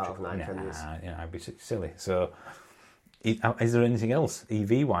stop and start overnight, can you? I'd be silly. So, is there anything else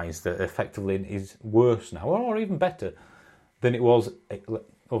EV wise that effectively is worse now, or even better than it was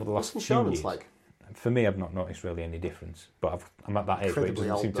over the last What's few insurance years? like? For me, I've not noticed really any difference, but I'm at that age where it Incredibly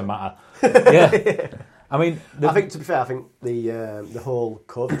doesn't seem to old, matter. Yeah, I mean, I think, to be fair, I think the whole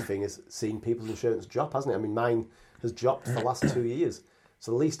COVID thing has seen people's insurance drop, hasn't it? I mean, mine has dropped for the last 2 years.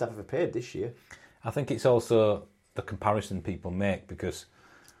 So the least I've ever paid this year. I think it's also the comparison people make, because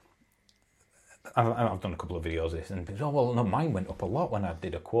I've done a couple of videos of this, and people say, oh, well, no, mine went up a lot when I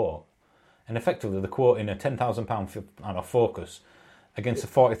did a quote. And effectively, the quote in a £10,000 Focus against a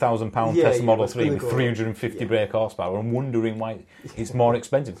 £40,000 Tesla Model 3 with 350 brake horsepower, and wondering why it's more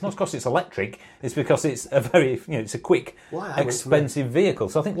expensive. It's not because it's electric, it's because it's a very, it's a quick, expensive vehicle.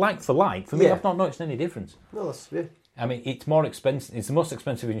 So I think like for like, for me, I've not noticed any difference. No, that's, yeah. I mean, it's more expensive. It's the most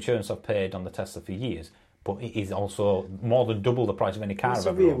expensive insurance I've paid on the Tesla for years, but it is also more than double the price of any car I've It's a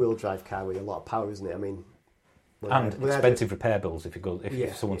ever owned. rear-wheel drive car with a lot of power, isn't it? I mean, And expensive repair bills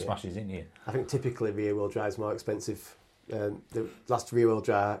if someone smashes into you. I think typically rear-wheel drive is more expensive. The last rear-wheel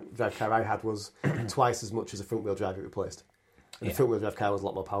drive car I had was twice as much as a front-wheel drive it replaced. And the front-wheel drive car was a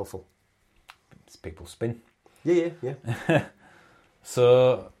lot more powerful. People spin. Yeah.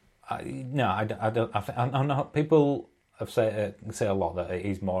 So, I don't. People have say a lot that it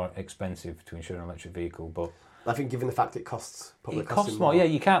is more expensive to insure an electric vehicle, but I think given the fact it costs more. Yeah,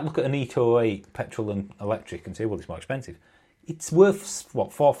 you can't look at an E208 petrol and electric and say, well, it's more expensive. It's worth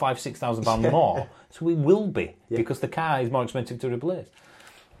what, £4,000, £5,000, £6,000 more. So it will be because the car is more expensive to replace.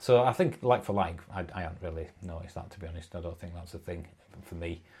 So I think like for like, I haven't really noticed that, to be honest. I don't think that's a thing for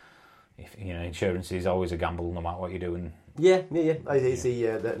me. If insurance is always a gamble, no matter what you're doing. Yeah. It's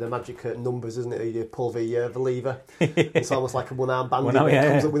the magic numbers, isn't it? You pull the lever. It's almost like a one-arm bandit that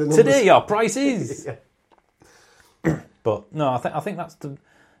comes up with the numbers. Today your price is. But no, I think that's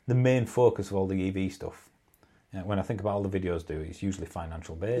the main focus of all the EV stuff. When I think about all the videos do, it's usually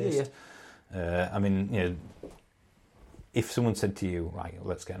financial based. I mean, if someone said to you, right,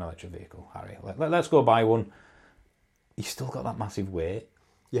 let's get an electric vehicle, Harry, let's go buy one, you've still got that massive weight.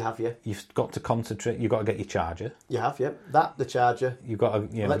 You have, yeah. You've got to concentrate. You've got to get your charger. You have, yeah. The charger. You've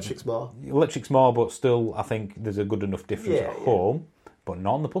got to, electric's more. Electric's more, but still, I think there's a good enough difference at home, but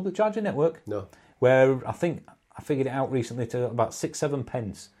not on the public charging network. No. Where I think I figured it out recently to about 6-7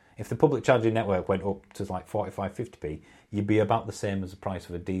 pence. If the public charging network went up to like 45-50p, you'd be about the same as the price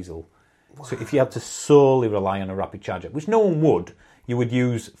of a diesel. Wow. So if you had to solely rely on a rapid charger, which no one would, you would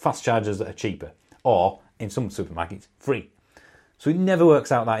use fast chargers that are cheaper, or in some supermarkets, free. So it never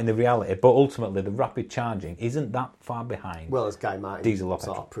works out that in the reality, but ultimately the rapid charging isn't that far behind. Well, as Guy Martin diesel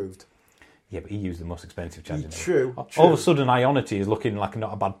sort of proved. Yeah, but he used the most expensive charging. True. All of a sudden, Ionity is looking like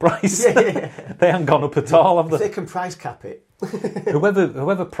not a bad price. They haven't gone up at all, have they? If they can price cap it.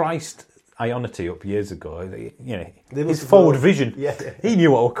 Whoever priced Ionity up years ago, his forward vision, he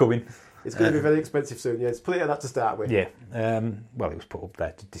knew what was coming. It's going to be very expensive soon, yeah. Let's put it at that to start with. Yeah. Well, it was put up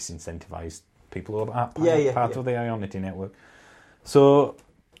there to disincentivise people who are part of the Ionity network. So,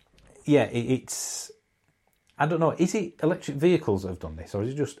 it's... I don't know, is it electric vehicles that have done this, or is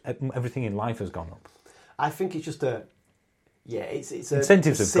it just everything in life has gone up? I think it's just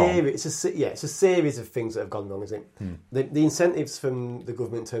incentives have gone. It's a series of things that have gone wrong, isn't it? The incentives from the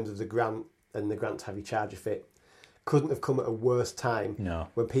government in terms of the grant and the grant to have your charger fit couldn't have come at a worse time. No.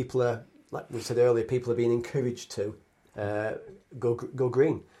 When people are, like we said earlier, people are being encouraged to go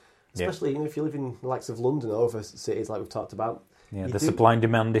green. Especially if you live in the likes of London or other cities like we've talked about. Yeah, the supply and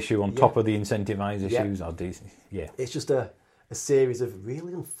demand issue on top of the incentivised issues. It's just a series of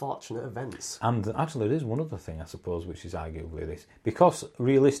really unfortunate events. And actually, there is one other thing, I suppose, which is arguably this. Because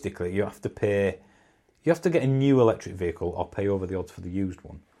realistically, you have to get a new electric vehicle or pay over the odds for the used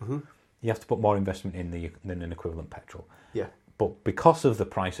one. Mm-hmm. You have to put more investment in than an equivalent petrol. Yeah. But because of the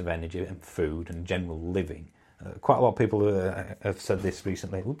price of energy and food and general living, quite a lot of people have said this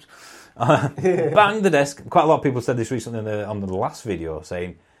recently. Oops. Bang the desk. Quite a lot of people said this recently on the last video,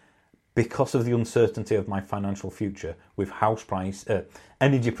 saying because of the uncertainty of my financial future with house price,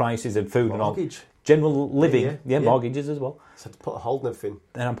 energy prices and food and all, general living, mortgages as well. So to put a hold on everything.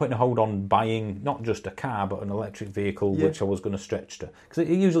 And I'm putting a hold on buying not just a car but an electric vehicle, which I was going to stretch to, because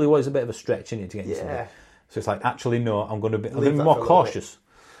it usually was a bit of a stretch in it to get into it. So it's like, actually no, I'm going to be more cautious.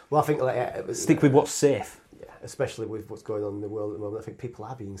 Well, I think stick with what's safe. Yeah, especially with what's going on in the world at the moment. I think people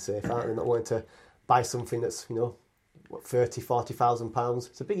are being safe, aren't they? Not wanting to buy something that's, what, £30,000-40,000.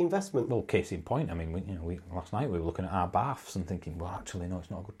 It's a big investment. Well, case in point, I mean, we last night we were looking at our baths and thinking, well, actually, no, it's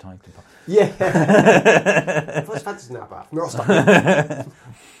not a good time to buy. Yeah. First fantasy in our bath. No, stop.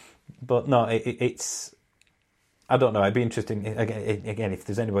 But no, it's. I don't know. I'd be interested. Again, if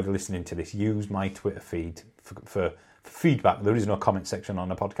there's anybody listening to this, use my Twitter feed for feedback. There is no comment section on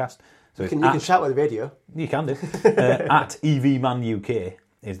the podcast, so you can shout with the radio. You can do at EVManUK.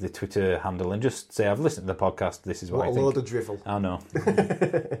 Is the Twitter handle, and just say, I've listened to the podcast, this is what I think. What a load of drivel. I know.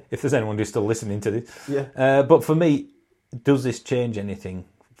 If there's anyone who's still listening to this. Yeah. But for me, does this change anything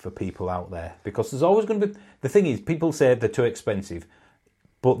for people out there? Because there's always going to be... The thing is, people say they're too expensive,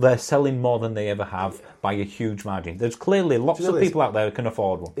 but they're selling more than they ever have by a huge margin. There's clearly lots of people out there who can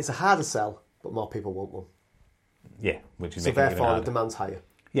afford one. It's a harder sell, but more people want one. Yeah, which is so therefore the demand's higher.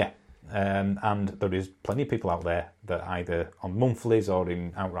 Yeah. And there is plenty of people out there that either on monthlies or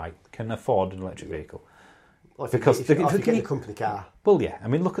in outright can afford an electric vehicle. Well, because if you get a company car. Well, yeah. I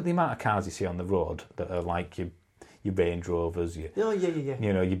mean, look at the amount of cars you see on the road that are like your Range Rovers, your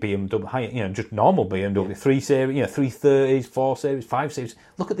BMW, just normal BMW, 3 Series, 330s, 4 Series, 5 Series.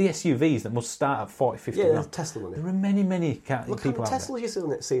 Look at the SUVs that must start at 40, 50 grand. Yeah, Tesla money. There are many people out there. Look how many Teslas you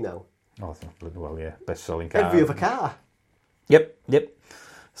see now. Oh, well, yeah, best-selling car. Every other car. Yep.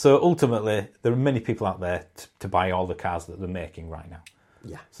 So ultimately, there are many people out there to buy all the cars that they're making right now.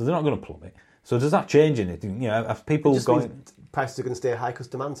 Yeah. So they're not going to plummet. So does that change anything? Have people going... Prices are going to stay high because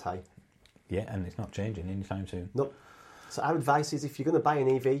demand's high. Yeah, and it's not changing anytime soon. Nope. So our advice is, if you're going to buy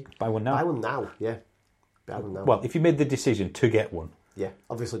an EV... Buy one now. Buy one now, yeah. Buy one now. Well, if you made the decision to get one... Yeah,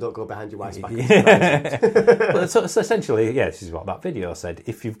 obviously don't go behind your wife's back. But so essentially, this is what that video said.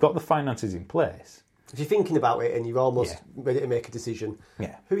 If you've got the finances in place... If you're thinking about it and you're almost ready to make a decision,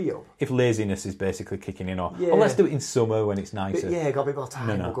 who are you? If laziness is basically kicking in, or let's do it in summer when it's nicer. But got a bit more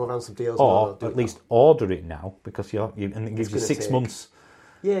time. We'll go around some deals. Or at least order it now, because and it gives you 6 months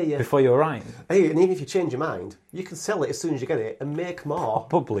before you're right. Hey, and even if you change your mind, you can sell it as soon as you get it and make more.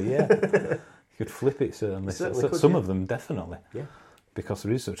 Probably, yeah. You could flip it, certainly. Some of them, definitely. Yeah. Because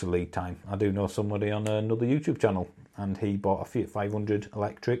there is such a lead time. I do know somebody on another YouTube channel, and he bought a Fiat 500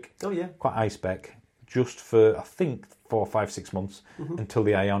 electric. Oh, yeah. Quite high spec. Just for, I think, 4, 5, 6 months until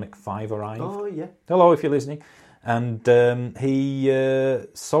the Ioniq 5 arrived. Oh, yeah. Hello, if you're listening. And he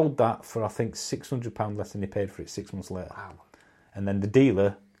sold that for, I think, £600 less than he paid for it 6 months later. Wow. And then the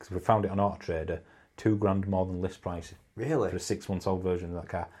dealer, because we found it on Auto Trader, £2,000 more than list price. Really? For a 6 months old version of that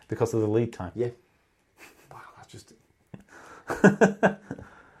car, because of the lead time. Yeah. Wow, that's just...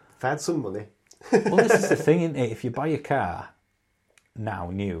 If I had some money... Well, this is the thing, isn't it? If you buy a car... now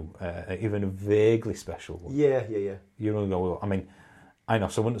new, even a vaguely special one. Yeah. You're going to go, I mean, I know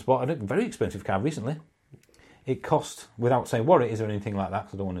someone that's bought a very expensive car recently. It cost, without saying what it is or anything like that,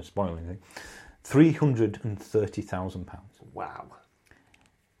 because I don't want to spoil anything, £330,000. Wow.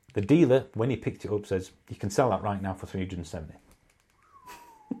 The dealer, when he picked it up, says, you can sell that right now for £370,000.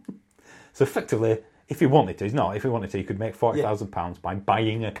 So effectively, if he wanted to, he could make £40,000 by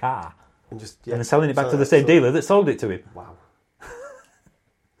buying a car and then selling it back to the same dealer that sold it to him. Wow.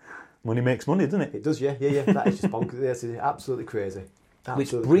 Money makes money, doesn't it? It does, yeah. That is just bonkers. Yes, it's absolutely crazy.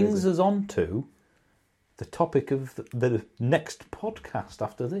 Which brings us on to the topic of the next podcast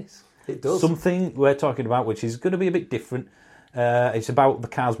after this. It does. Something we're talking about which is going to be a bit different. It's about the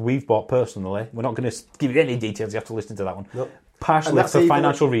cars we've bought personally. We're not going to give you any details. You have to listen to that one. Nope. Partially for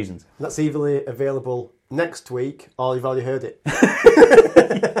financial reasons. That's either available next week or you've already heard it.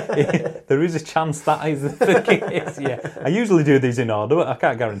 There is a chance that is the case. Yeah, I usually do these in order, but I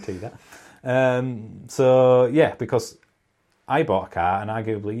can't guarantee that. Because I bought a car, and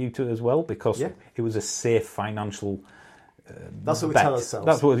arguably you two as well, because it was a safe financial. That's what we bet. tell ourselves.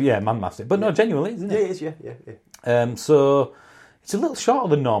 That's what, man-mastered. But no, genuinely, isn't it? Yeah, it is. Yeah. So it's a little shorter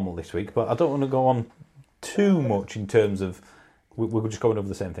than normal this week, but I don't want to go on too much in terms of we're just going over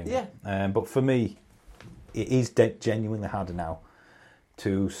the same thing. Yeah. But for me, it is genuinely harder now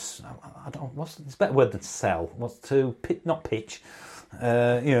to, what's a better word than sell? What's to not pitch?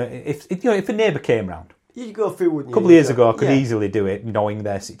 If a neighbour came round, you could go through, wouldn't you? A couple of years ago, I could easily do it, knowing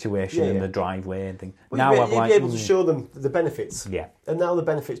their situation in the driveway and things. Well, you'd be able to show them the benefits. Yeah. And now the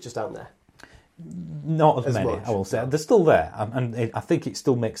benefits just aren't there. Not as many, much, I will say. no. They're still there, and I think it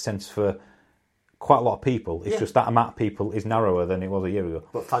still makes sense for quite a lot of people. It's just that amount of people is narrower than it was a year ago.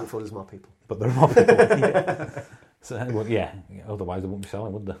 But thankfully there's more people. But there are more people. Yeah. So, well, yeah, otherwise they wouldn't be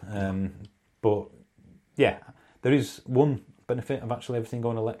selling, would they? But yeah, there is one benefit of actually everything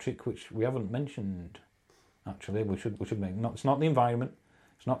going electric, which we haven't mentioned. Actually, we should make. It's not the environment.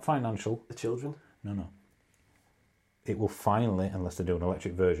 It's not financial. The children? No. It will finally, unless they do an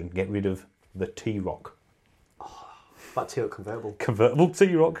electric version, get rid of the T-Roc. That T-Roc convertible. Convertible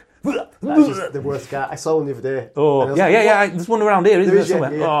T-Roc. That's just the worst car. I saw one the other day. Oh, yeah. There's one around here, isn't there?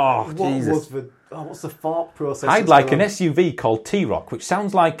 Somewhere? Yeah. Oh, What Jesus. what's the thought process? I'd like an SUV called T-Roc, which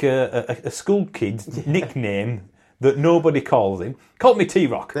sounds like a school kid's nickname that nobody calls him. Call me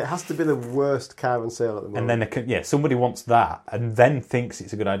T-Roc. It has to be the worst car on sale at the moment. And then, somebody wants that and then thinks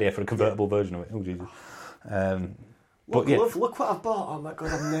it's a good idea for a convertible version of it. Oh, Jesus. Look what I've bought. Oh my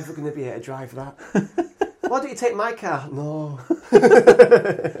God, I'm never going to be able to drive that. Why don't you take my car? No.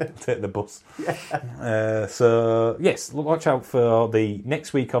 Take the bus. Yeah. So, yes, watch out for the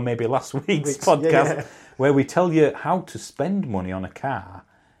next week or maybe last week's podcast where we tell you how to spend money on a car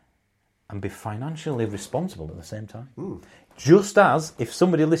and be financially responsible at the same time. Just as if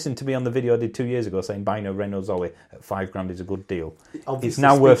somebody listened to me on the video I did 2 years ago saying buying a Renault Zoe at $5,000 is a good deal, it's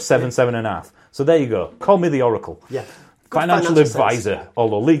now worth $7,500. So there you go. Call me the Oracle. Yeah. Financial advisor,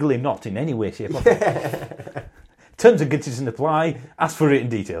 although legally not in any way, shape or form. Terms and conditions apply. Ask for it in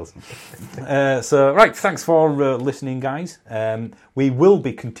details. Right, thanks for listening, guys. We will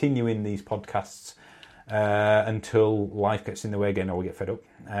be continuing these podcasts until life gets in the way again or we get fed up.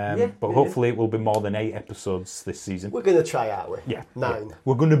 But hopefully it will be more than 8 episodes this season. We're going to try, aren't we? Yeah. 9. Yeah.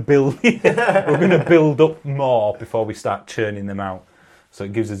 We're going to build up more before we start churning them out. So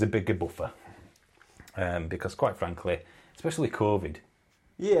it gives us a bigger buffer. Because quite frankly, especially COVID,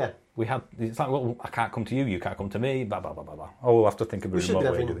 it's like, well, I can't come to you, you can't come to me, blah, blah, blah, blah, blah. Oh, we'll have to think of a We should be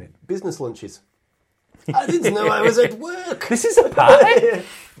remote way of doing having it. business lunches. I didn't know I was at work. This is a party?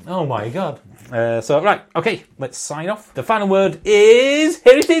 Oh my God. Right, okay, let's sign off. The final word is,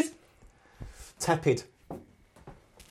 here it is. Tepid.